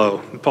brought low.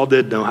 Paul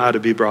did know how to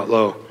be brought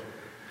low.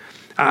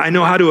 I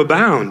know how to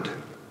abound.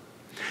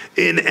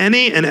 In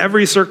any and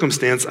every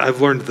circumstance,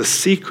 I've learned the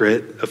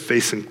secret of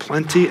facing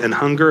plenty and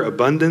hunger,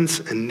 abundance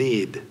and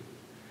need.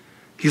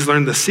 He's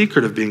learned the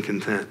secret of being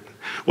content.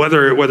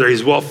 Whether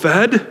he's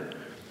well-fed,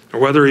 or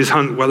whether he's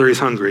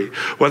hungry,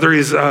 whether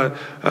he's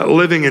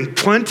living in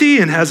plenty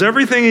and has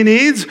everything he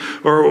needs,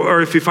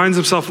 or if he finds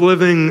himself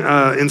living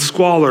in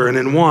squalor and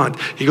in want,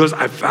 he goes,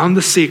 I found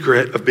the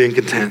secret of being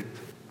content.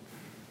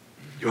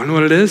 You want to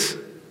know what it is?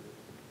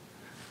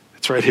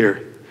 It's right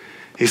here.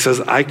 He says,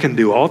 I can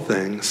do all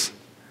things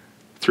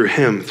through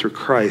him, through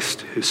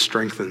Christ, who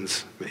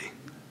strengthens me.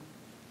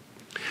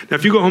 Now,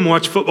 if you go home and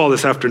watch football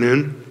this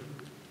afternoon,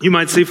 you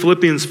might see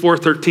Philippians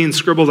 4:13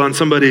 scribbled on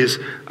somebody's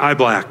eye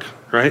black,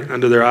 right?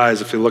 Under their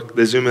eyes, if you look,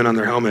 they zoom in on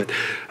their helmet.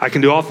 I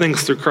can do all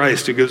things through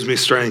Christ who gives me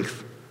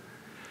strength.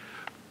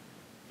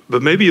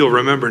 But maybe you'll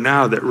remember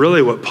now that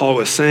really what Paul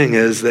was saying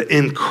is that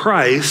in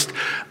Christ,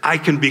 I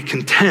can be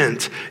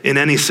content in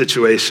any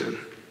situation.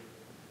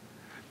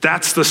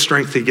 That's the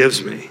strength he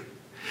gives me.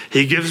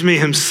 He gives me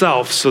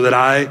himself so that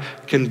I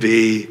can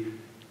be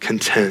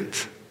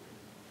content.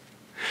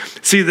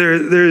 See,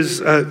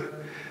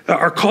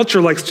 our culture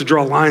likes to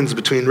draw lines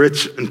between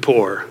rich and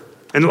poor.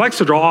 And it likes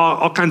to draw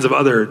all kinds of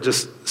other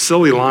just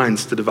silly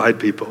lines to divide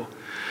people.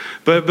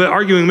 But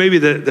arguing maybe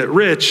that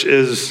rich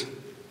is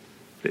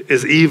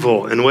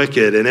evil and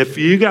wicked. And if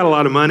you got a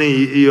lot of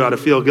money, you ought to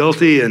feel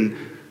guilty. And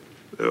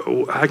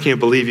I can't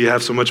believe you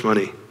have so much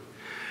money.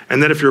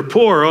 And that if you're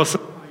poor, also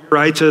you're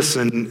righteous.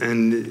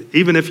 And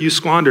even if you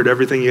squandered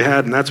everything you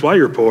had, and that's why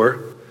you're poor,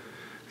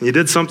 and you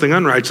did something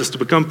unrighteous to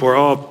become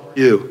poor,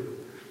 you.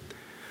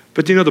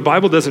 But you know, the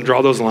Bible doesn't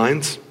draw those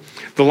lines.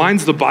 The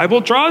lines the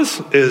Bible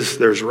draws is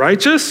there's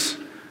righteous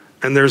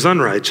and there's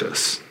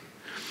unrighteous.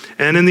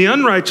 And in the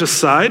unrighteous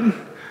side,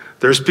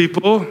 there's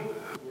people who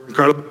are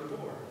incredibly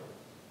poor,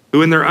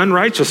 who in their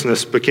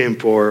unrighteousness became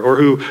poor, or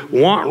who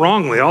want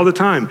wrongly all the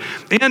time.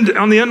 And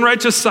on the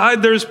unrighteous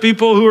side, there's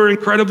people who are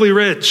incredibly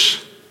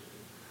rich,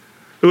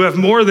 who have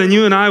more than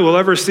you and I will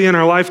ever see in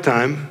our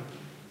lifetime,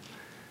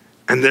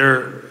 and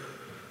they're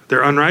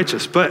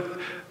unrighteous. But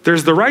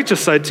there's the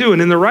righteous side too,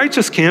 and in the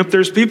righteous camp,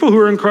 there's people who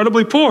are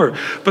incredibly poor,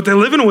 but they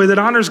live in a way that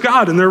honors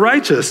God, and they're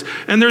righteous.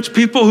 And there's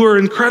people who are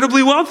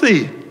incredibly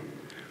wealthy,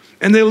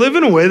 and they live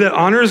in a way that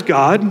honors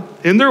God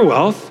in their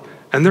wealth,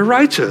 and they're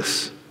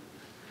righteous.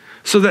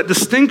 So that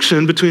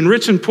distinction between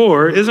rich and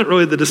poor isn't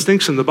really the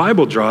distinction the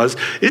Bible draws.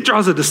 It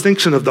draws a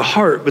distinction of the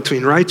heart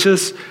between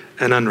righteous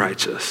and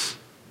unrighteous.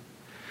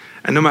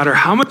 And no matter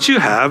how much you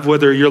have,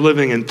 whether you're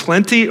living in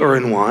plenty or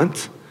in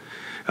want,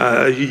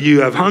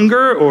 you have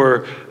hunger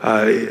or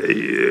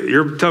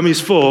your tummy's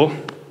full,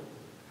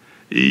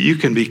 you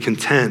can be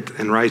content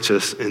and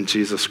righteous in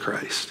Jesus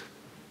Christ.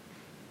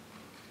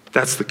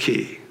 That's the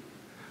key.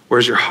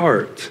 Where's your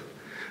heart?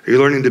 Are you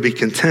learning to be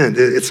content?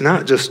 It's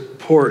not just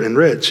poor and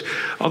rich.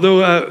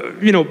 Although,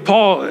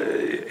 Paul,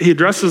 he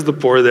addresses the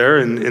poor there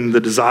and the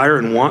desire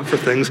and want for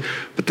things,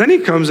 but then he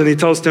comes and he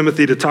tells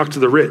Timothy to talk to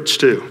the rich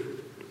too.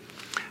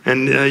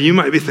 And you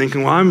might be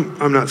thinking, well,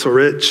 I'm not so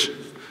rich.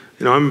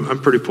 I'm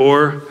pretty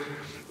poor.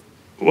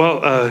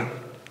 Well,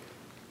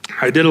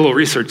 I did a little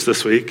research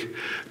this week.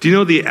 Do you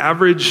know the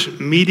average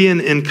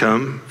median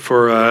income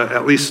for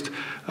at least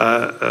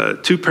a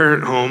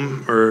two-parent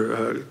home or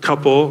a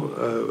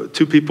couple,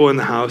 two people in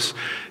the house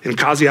in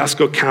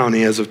Kosciuszko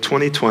County as of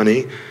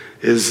 2020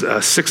 is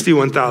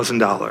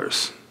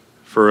 $61,000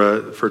 for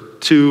a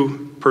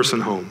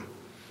two-person home,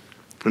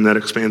 and that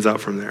expands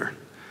out from there.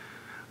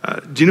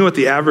 Do you know what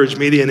the average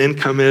median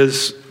income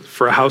is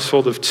for a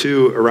household of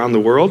two around the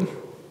world?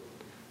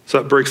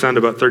 So that breaks down to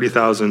about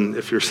 $30,000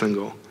 if you're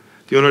single.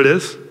 Do you know what it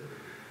is?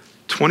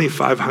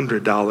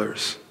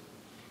 $2,500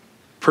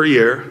 per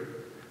year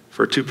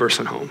for a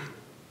two-person home.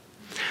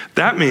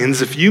 That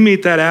means if you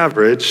meet that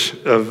average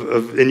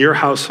of in your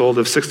household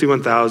of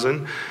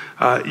 $61,000,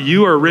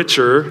 you are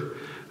richer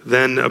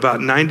than about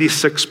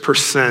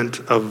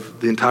 96% of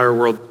the entire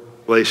world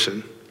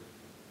population.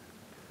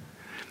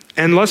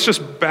 And let's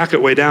just back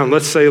it way down.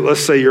 Let's say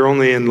you're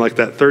only in like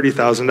that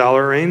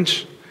 $30,000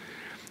 range.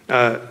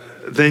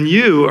 Then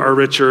you are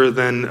richer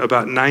than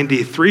about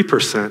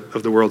 93%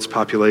 of the world's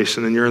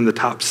population, and you're in the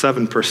top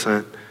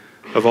 7%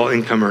 of all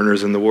income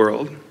earners in the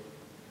world.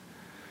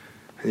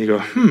 And you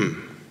go,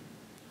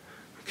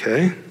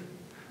 okay,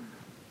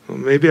 well,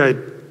 maybe I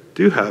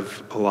do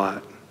have a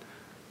lot.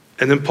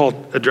 And then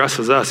Paul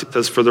addresses us. He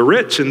says, for the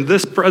rich in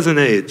this present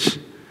age,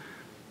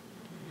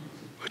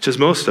 which is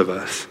most of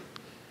us,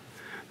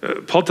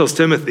 Paul tells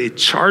Timothy,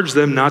 charge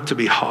them not to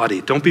be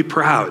haughty. Don't be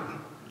proud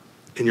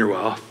in your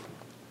wealth.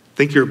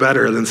 Think you're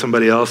better than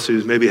somebody else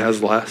who maybe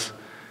has less.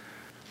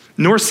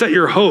 Nor set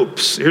your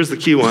hopes, here's the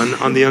key one,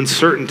 on the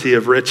uncertainty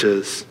of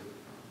riches,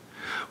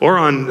 or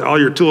on all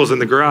your tools in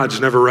the garage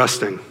never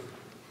rusting.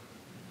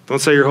 Don't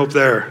set your hope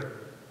there.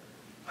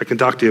 I can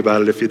talk to you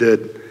about it if you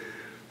did.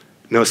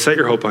 No, set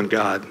your hope on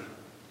God,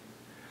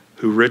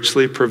 who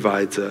richly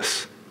provides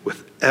us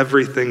with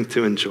everything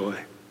to enjoy.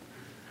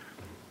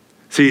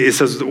 See, it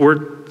says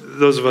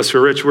those of us who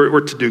are rich,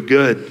 we're to do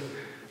good,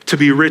 to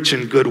be rich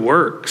in good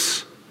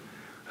works.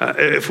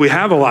 If we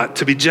have a lot,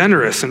 to be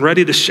generous and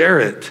ready to share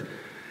it.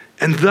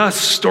 And thus,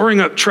 storing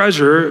up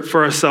treasure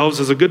for ourselves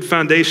is a good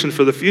foundation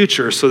for the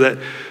future so that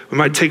we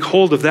might take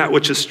hold of that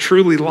which is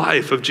truly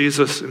life of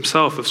Jesus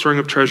himself, of storing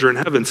up treasure in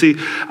heaven. See,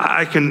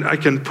 I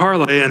can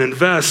parlay and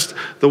invest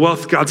the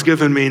wealth God's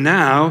given me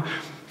now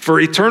for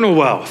eternal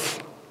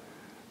wealth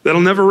that'll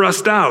never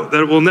rust out,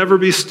 that will never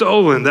be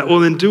stolen, that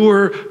will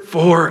endure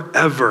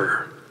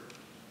forever.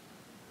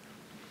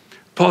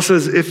 Paul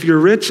says, if you're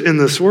rich in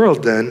this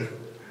world, then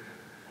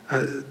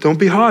don't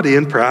be haughty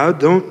and proud.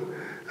 Don't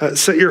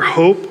set your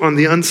hope on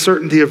the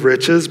uncertainty of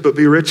riches, but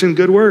be rich in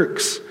good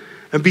works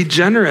and be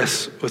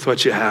generous with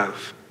what you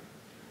have.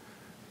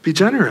 Be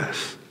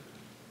generous.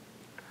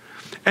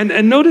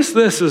 And notice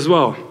this as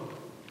well.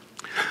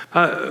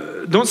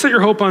 Don't set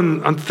your hope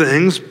on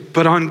things,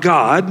 but on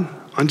God,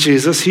 on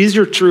Jesus. He's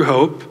your true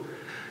hope.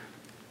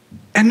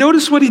 And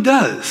notice what he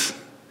does.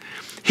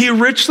 He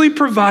richly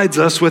provides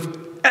us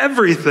with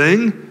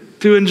everything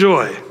to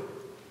enjoy.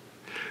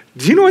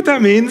 Do you know what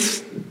that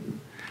means?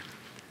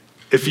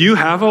 If you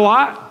have a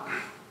lot,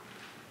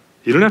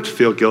 you don't have to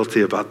feel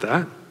guilty about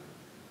that.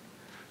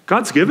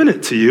 God's given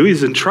it to you.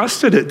 He's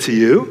entrusted it to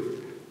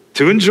you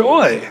to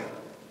enjoy.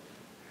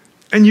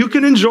 And you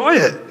can enjoy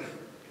it.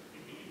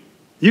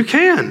 You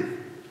can.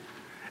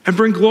 And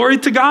bring glory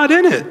to God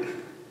in it.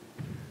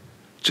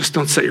 Just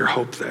don't set your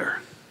hope there.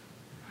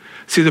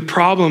 See, the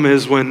problem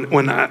is when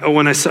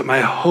I set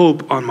my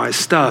hope on my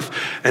stuff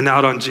and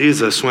not on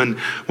Jesus, when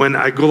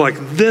I go like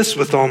this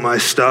with all my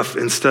stuff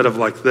instead of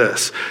like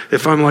this.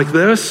 If I'm like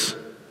this,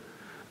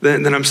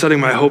 then I'm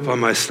setting my hope on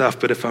my stuff.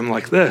 But if I'm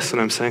like this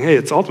and I'm saying, hey,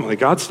 it's ultimately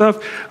God's stuff,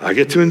 I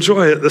get to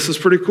enjoy it. This is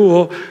pretty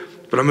cool,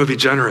 but I'm going to be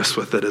generous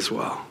with it as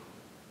well.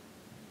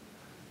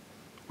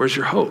 Where's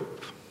your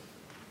hope?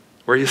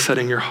 Where are you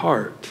setting your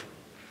heart?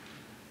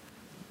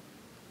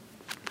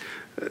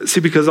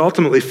 See, because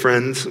ultimately,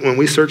 friends, when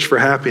we search for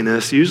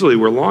happiness, usually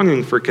we're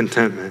longing for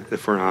contentment,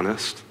 if we're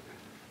honest.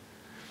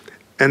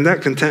 And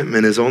that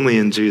contentment is only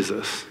in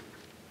Jesus.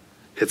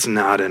 It's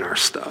not in our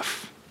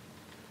stuff.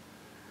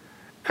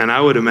 And I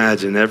would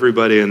imagine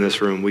everybody in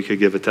this room, we could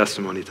give a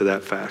testimony to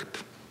that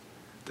fact,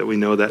 that we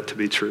know that to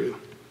be true.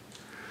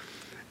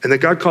 And that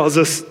God calls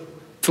us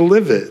to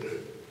live it.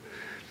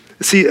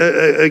 See,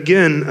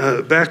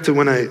 again, back to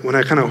when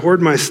I kind of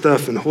hoard my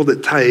stuff and hold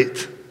it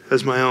tight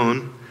as my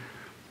own,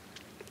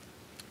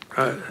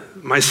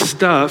 my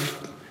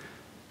stuff,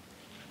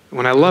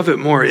 when I love it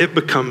more, it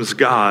becomes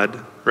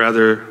God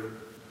rather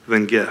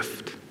than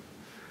gift.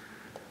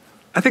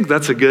 I think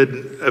that's a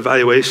good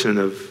evaluation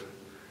of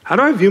how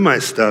do I view my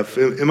stuff?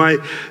 Am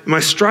I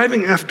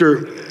striving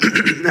after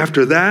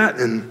after that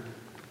and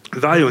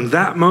valuing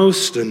that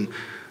most and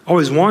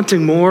always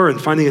wanting more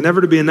and finding it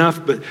never to be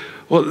enough? But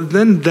well,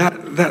 then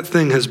that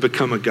thing has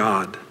become a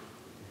god.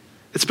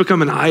 It's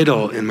become an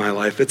idol in my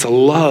life. It's a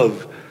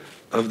love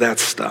of that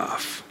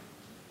stuff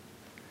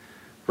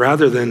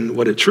rather than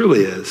what it truly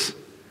is,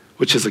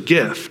 which is a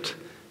gift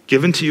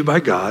given to you by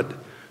God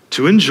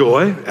to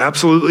enjoy,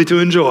 absolutely to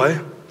enjoy,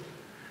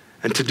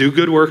 and to do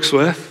good works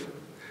with,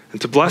 and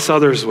to bless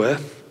others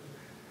with.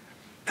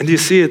 And you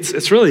see,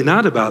 it's really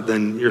not about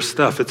then your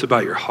stuff, it's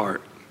about your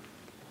heart.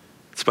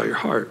 It's about your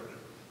heart.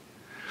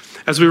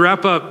 As we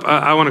wrap up,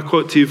 I want to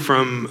quote to you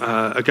from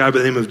a guy by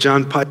the name of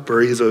John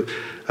Piper. He's a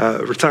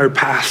retired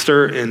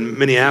pastor in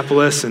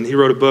Minneapolis, and he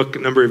wrote a book a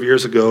number of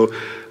years ago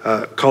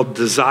called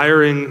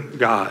Desiring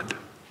God.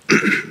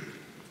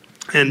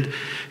 And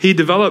he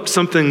developed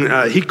something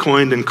he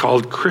coined and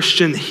called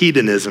Christian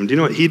hedonism. Do you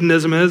know what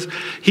hedonism is?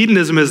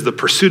 Hedonism is the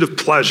pursuit of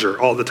pleasure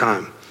all the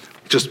time,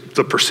 just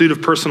the pursuit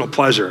of personal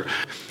pleasure.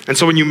 And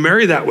so when you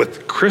marry that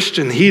with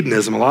Christian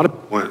hedonism, a lot of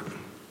people went,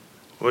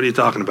 what are you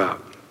talking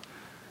about?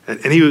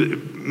 And he was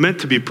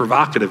meant to be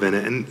provocative in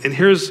it. And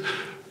here's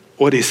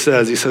what he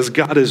says. He says,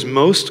 God is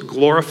most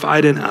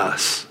glorified in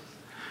us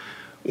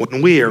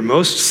when we are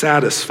most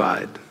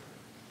satisfied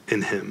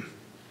in him.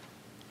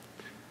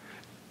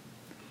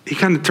 He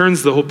kind of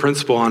turns the whole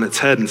principle on its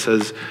head and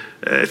says,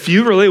 if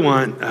you really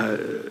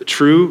want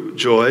true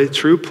joy,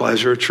 true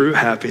pleasure, true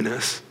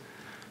happiness,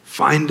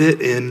 find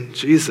it in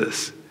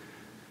Jesus.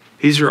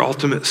 He's your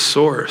ultimate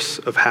source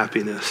of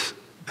happiness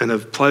and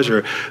of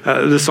pleasure.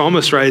 The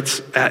psalmist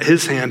writes, at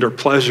his hand are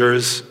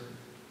pleasures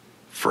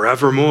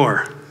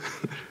forevermore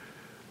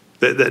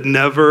that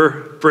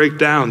never break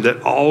down,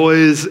 that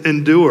always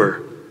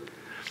endure.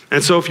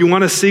 And so if you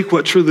want to seek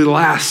what truly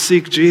lasts,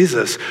 seek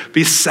Jesus.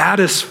 Be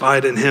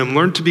satisfied in him.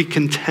 Learn to be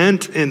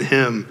content in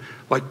him,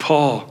 like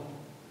Paul.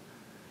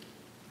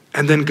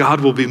 And then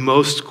God will be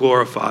most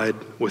glorified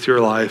with your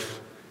life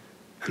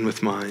and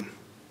with mine.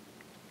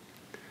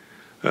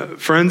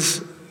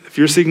 Friends, if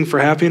you're seeking for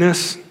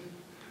happiness,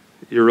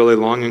 you're really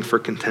longing for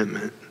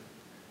contentment.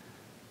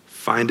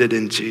 Find it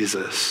in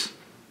Jesus,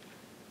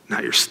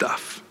 not your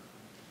stuff.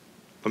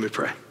 Let me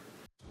pray.